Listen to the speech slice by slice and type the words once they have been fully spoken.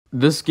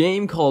This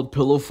game called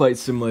Pillow Fight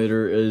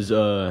Simulator is,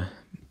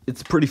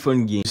 it's a pretty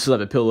fun game. You still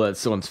have a pillow at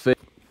someone's face.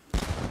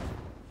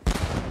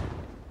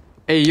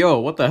 Hey, yo,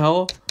 what the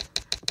hell?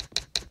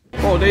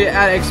 Bro, they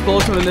add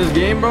explosive in this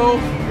game, bro?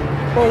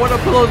 Bro, what the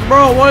pillows,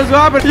 bro? What is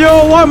happening?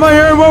 Yo, why am I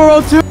here in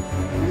World War II?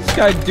 This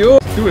guy,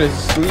 dude is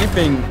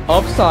sleeping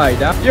upside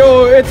down.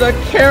 Yo, it's a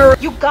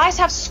carrot. You guys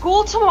have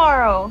school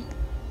tomorrow.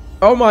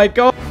 Oh my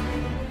god.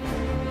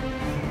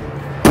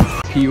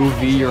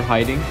 POV, you're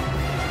hiding.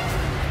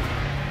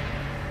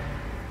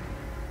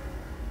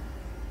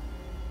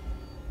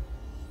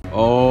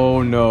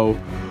 Oh no.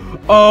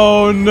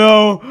 Oh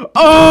no.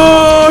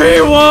 Oh, he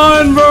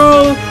won,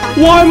 bro.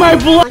 Why am I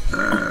blind?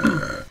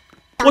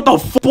 What the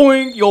f?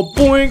 Boink, yo,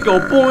 boink, yo,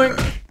 boink,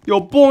 yo,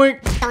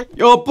 boink,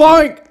 yo,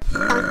 boink.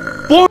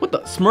 Boink. What the?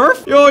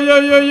 Smurf? Yo, yo,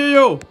 yo, yo,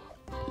 yo.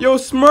 Yo,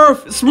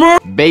 Smurf, Smurf.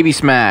 Baby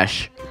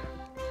Smash.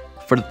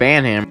 For the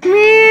Banham.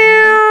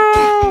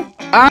 Meow.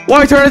 Ah,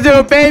 why turn into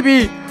a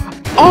baby?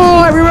 Oh,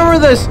 I remember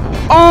this.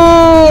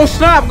 Oh,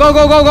 snap. Go,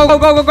 go, go, go, go,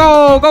 go, go,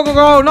 go, go, go,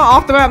 go. Not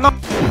off the map, no.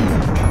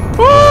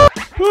 What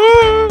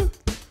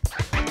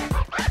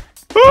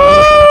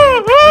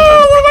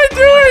am I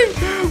doing?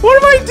 What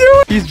am I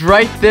doing? He's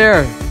right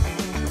there.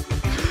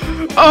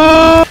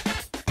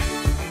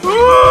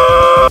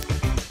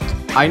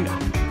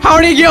 How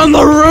did he get on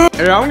the roof?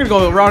 I'm gonna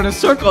go around in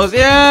circles.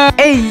 Yeah.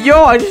 Hey,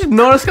 yo, I just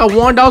noticed I got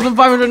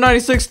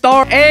 1,596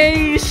 stars.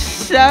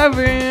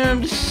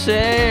 A7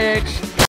 6.